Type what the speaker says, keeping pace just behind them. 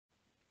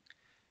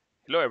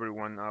Hello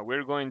everyone,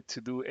 we're going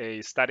to do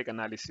a static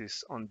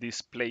analysis on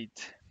this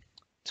plate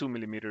 2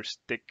 millimeters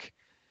thick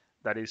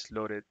that is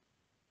loaded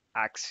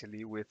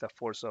axially with a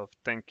force of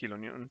 10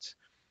 kilonewtons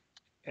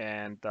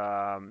and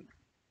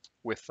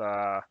with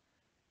a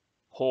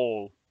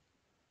hole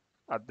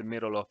at the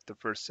middle of the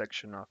first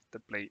section of the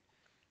plate,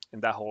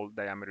 and that hole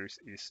diameter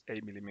is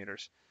 8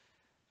 millimeters.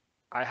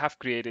 I have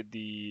created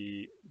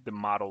the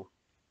model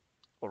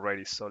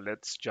already, so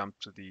let's jump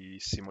to the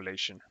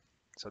simulation.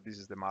 So this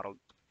is the model.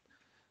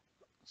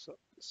 So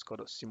let's go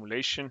to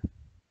simulation.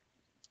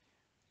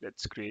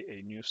 Let's create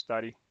a new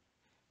study.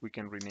 We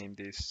can rename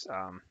this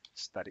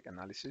static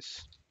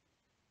analysis.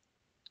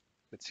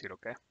 Let's hit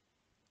OK.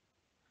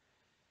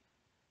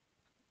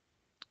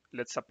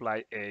 Let's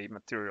apply a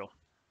material.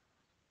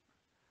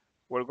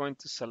 We're going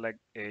to select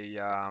a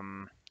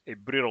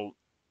brittle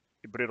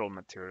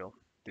material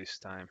this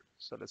time.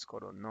 So let's go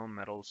to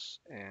non-metals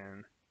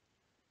and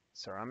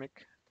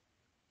ceramic.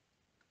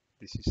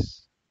 This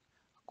is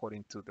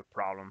according to the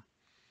problem.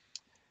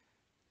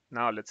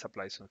 Now let's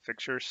apply some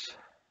fixtures.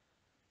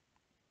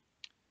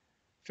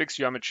 Fixed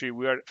geometry.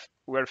 We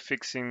are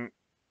fixing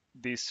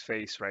this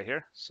face right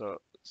here. So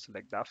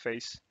select that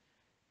face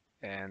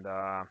and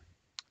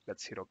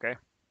let's hit OK.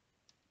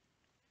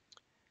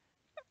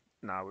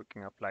 Now we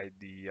can apply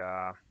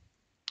the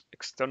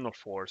external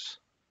force.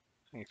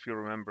 And if you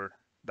remember,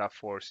 that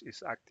force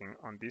is acting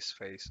on this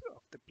face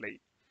of the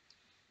plate.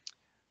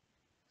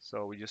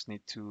 So we just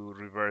need to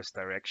reverse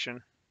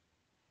direction,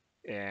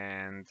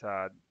 and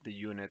the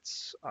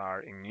units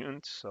are in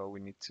newtons, so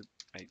we need to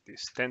make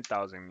this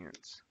 10,000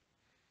 newtons.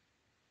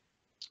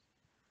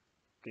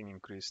 Can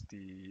increase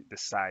the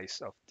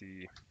size of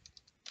the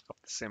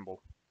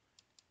symbol.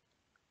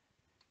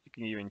 You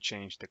can even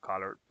change the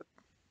color.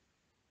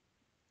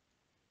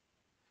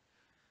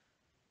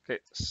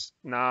 Okay,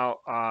 now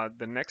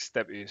the next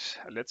step is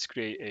let's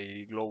create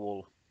a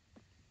global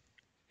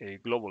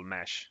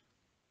mesh.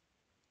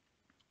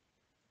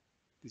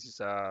 This is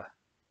a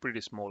pretty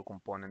small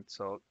component,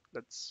 so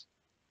let's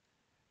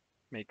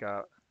make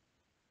a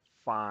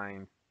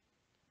fine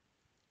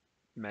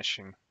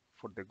meshing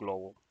for the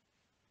global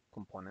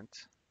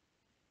component.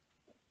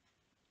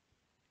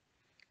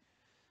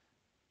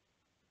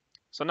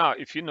 So now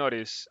if you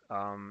notice,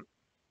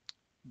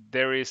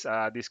 there is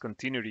a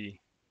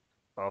discontinuity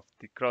of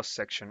the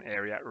cross-section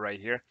area right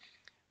here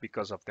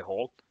because of the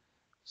hole.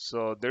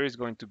 So there is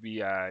going to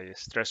be a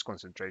stress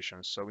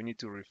concentration. So we need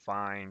to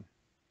refine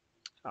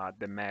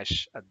the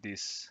mesh at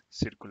this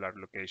circular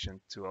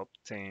location to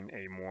obtain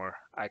a more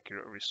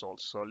accurate result.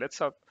 So let's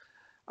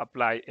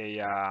apply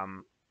a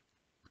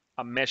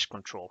mesh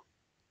control.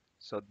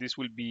 So this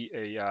will be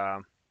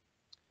a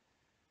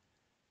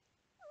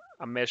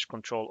mesh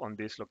control on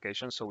this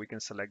location, so we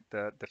can select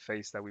the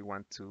face that we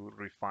want to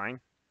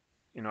refine.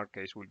 In our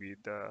case will be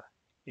the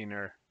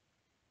inner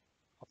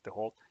of the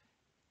hole,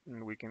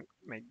 and we can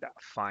make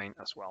that fine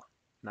as well.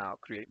 Now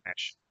create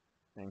mesh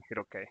and hit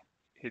OK,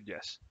 hit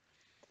yes.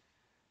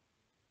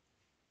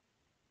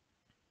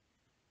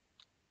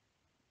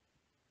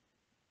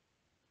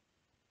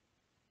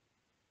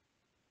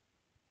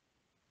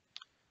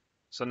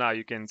 So now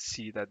you can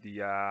see that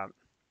the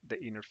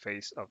inner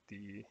face of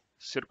the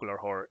circular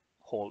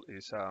hole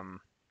is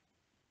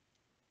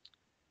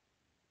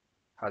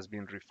has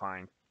been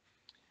refined.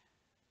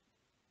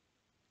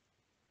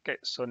 Okay,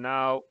 so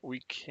now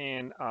we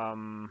can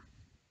run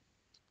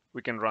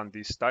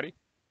this study,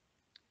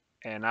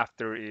 and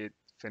after it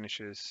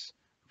finishes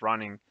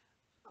running,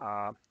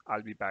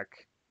 I'll be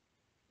back.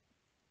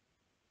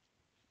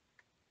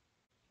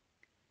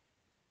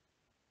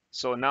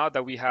 So now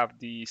that we have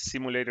the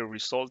simulated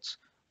results,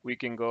 we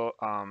can go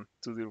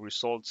to the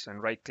results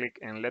and right click,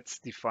 and let's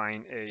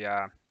define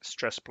a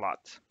stress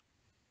plot.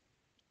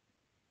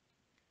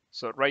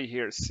 So right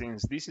here,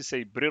 since this is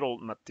a brittle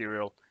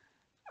material,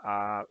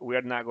 we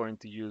are not going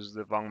to use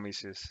the von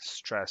Mises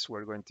stress.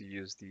 We're going to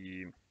use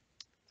the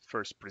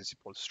first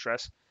principle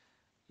stress.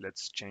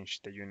 Let's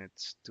change the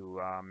units to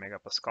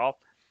megapascal.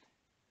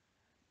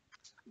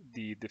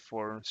 The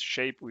deformed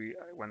shape, we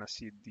want to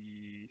see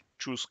the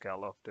true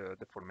scale of the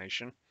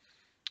deformation.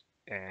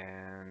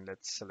 And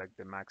let's select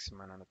the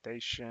maximum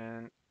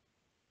annotation.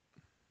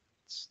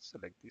 Let's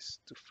select this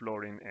to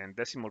floating and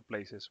decimal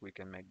places. We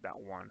can make that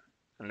 1.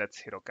 And let's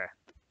hit OK.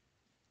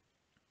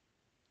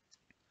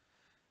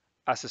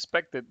 As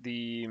expected,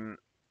 the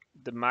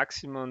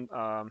maximum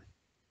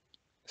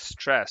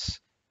stress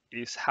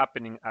is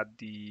happening at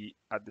the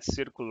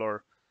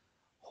circular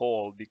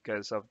hole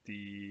because of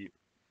the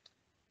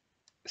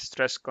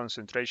stress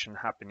concentration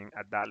happening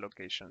at that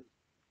location.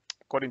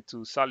 According to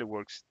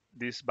SolidWorks,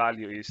 this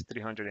value is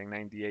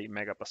 398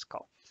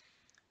 megapascal.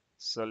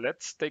 So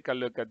let's take a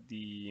look at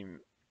the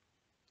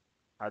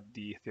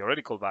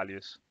theoretical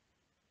values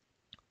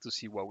to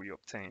see what we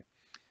obtain.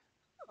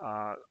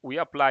 We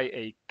apply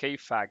a K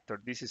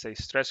factor. This is a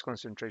stress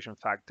concentration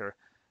factor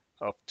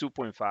of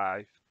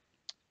 2.5,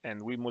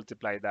 and we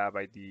multiply that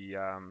by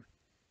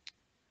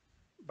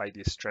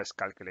the stress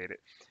calculated,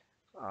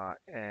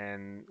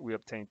 and we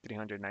obtain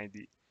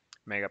 390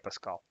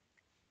 megapascal.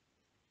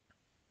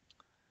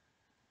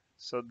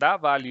 So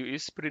that value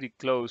is pretty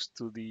close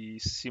to the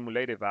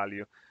simulated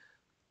value.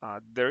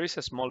 There is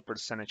a small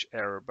percentage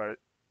error, but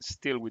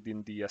still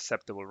within the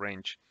acceptable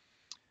range.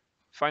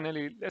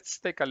 Finally, let's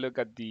take a look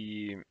at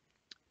the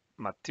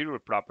material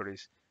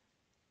properties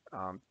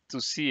to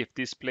see if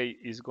this plate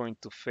is going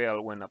to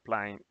fail when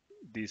applying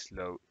this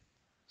load.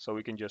 So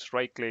we can just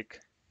right click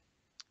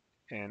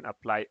and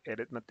apply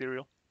edit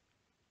material.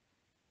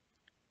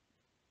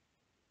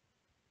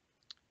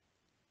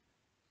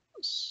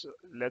 So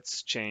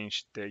let's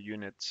change the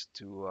units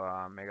to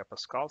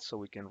megapascal so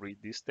we can read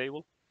this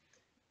table.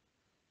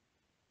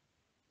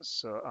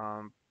 So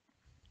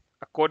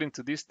according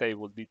to this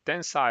table, the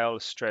tensile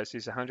stress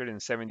is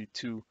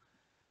 172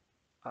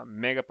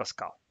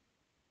 megapascal.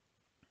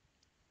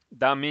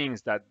 That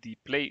means that the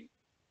plate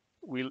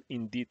will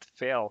indeed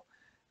fail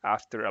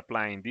after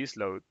applying this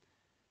load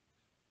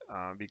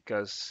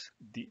because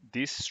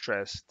this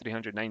stress,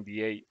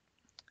 398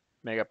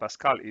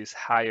 megapascal, is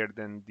higher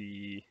than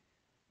the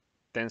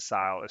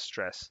tensile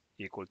stress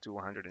equal to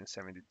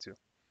 172.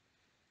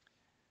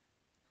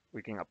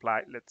 We can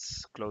apply,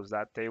 let's close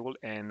that table,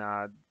 and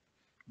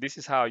this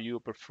is how you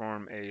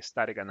perform a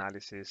static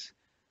analysis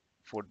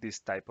for this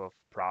type of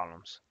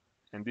problems.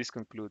 And this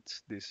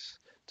concludes this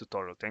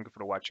tutorial. Thank you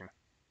for watching.